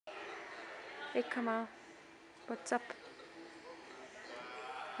Hey Kamal, what's up?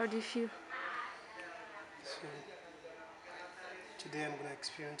 How do you feel? So today I'm gonna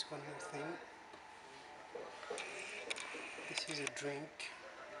experience one more thing. This is a drink.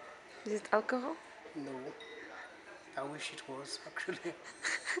 Is it alcohol? No, I wish it was actually.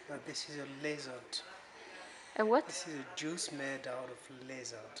 But this is a lizard. A what? This is a juice made out of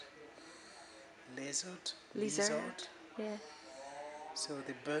lizard. Lizard? Lizard? Lizard? Yeah. So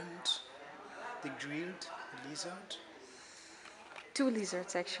they burnt, they grilled the lizard. Two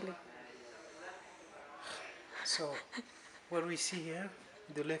lizards actually. So what we see here,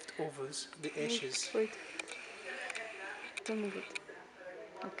 the leftovers, the Wait, ashes. wait. Don't move it.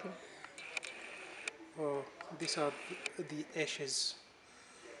 Okay. Oh, these are the ashes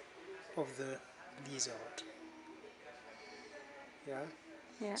of the lizard. Yeah.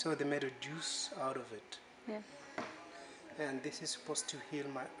 Yeah. So they made a juice out of it. Yeah. And this is supposed to heal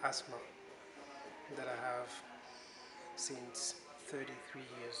my asthma that I have since 33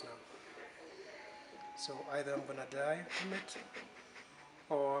 years now. So either I'm gonna die from it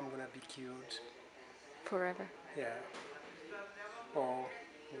or I'm gonna be cured. Forever. Yeah. Or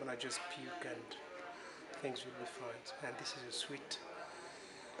I'm gonna just puke and things will be fine. And this is a sweet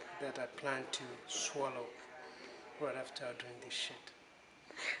that I plan to swallow right after I drink this shit.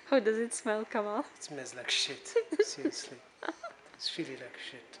 How does it smell, Kamal? It smells like shit. Seriously. It's really like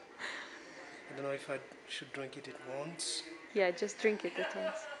shit. I don't know if I should drink it at once. Yeah, just drink it at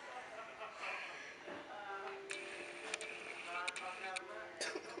once.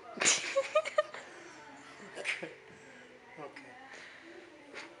 Okay.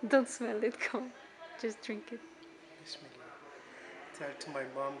 Don't smell it, Kamal. Just drink it. Bismillah. Tell to my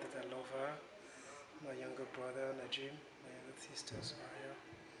mom that I love her, my younger brother Najim, my younger sister Zahaya,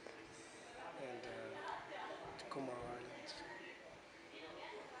 and to Kamal Islands.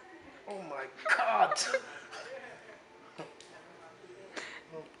 Oh my god!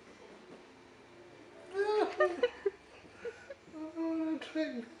 Oh,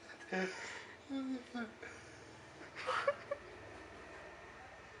 drink. Oh,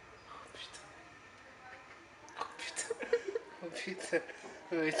 putain. Oh putain.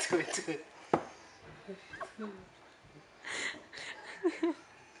 Wait, wait, wait.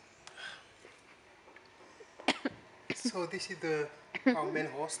 So this is our main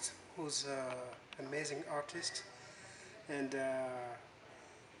host, who's an amazing artist, and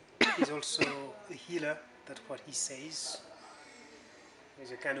he's also a healer. That's what he says.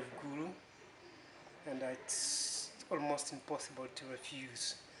 He's a kind of guru, and it's almost impossible to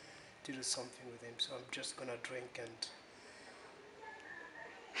refuse to do something with him. So I'm just gonna drink and.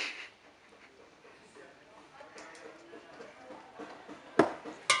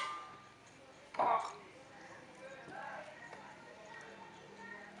 Ah!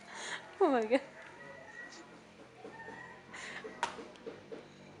 Oh my god.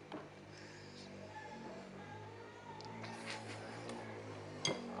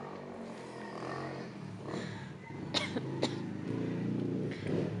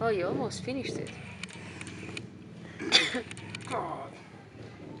 Oh, you almost finished it. God!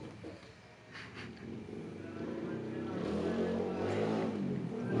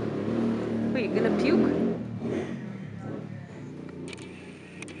 Wait, you gonna puke?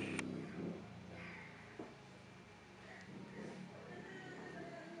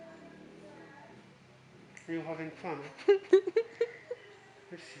 Are you having fun?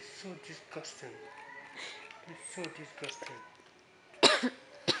 This is so disgusting. It's so disgusting.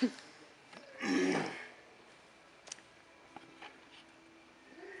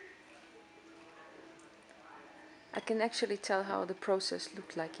 I can actually tell how the process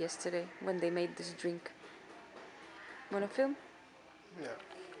looked like yesterday when they made this drink. Wanna film? Yeah.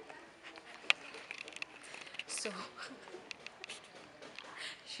 So,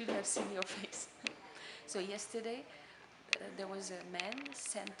 should have seen your face. So yesterday, there was a man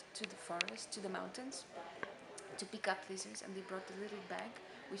sent to the forest, to the mountains, to pick up lizards, and they brought a little bag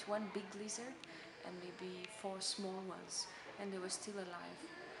with one big lizard and maybe 4 small ones, and they were still alive.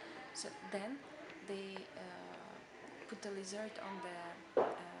 So then they put the lizard on the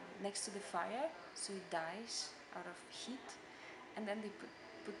next to the fire, so it dies out of heat, and then they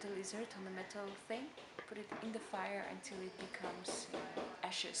put the lizard on the metal thing, put it in the fire until it becomes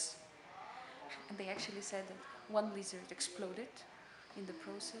ashes. And they actually said that one lizard exploded in the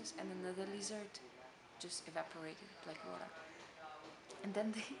process, and another lizard just evaporated like water. And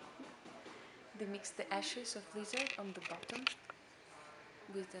then they they mixed the ashes of lizard on the bottom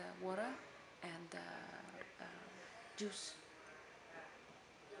with water and juice,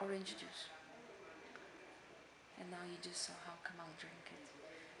 orange juice. And now you just saw how Kamal drank it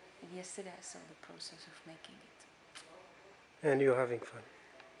in yesterday I saw the process of making it. And you're having fun.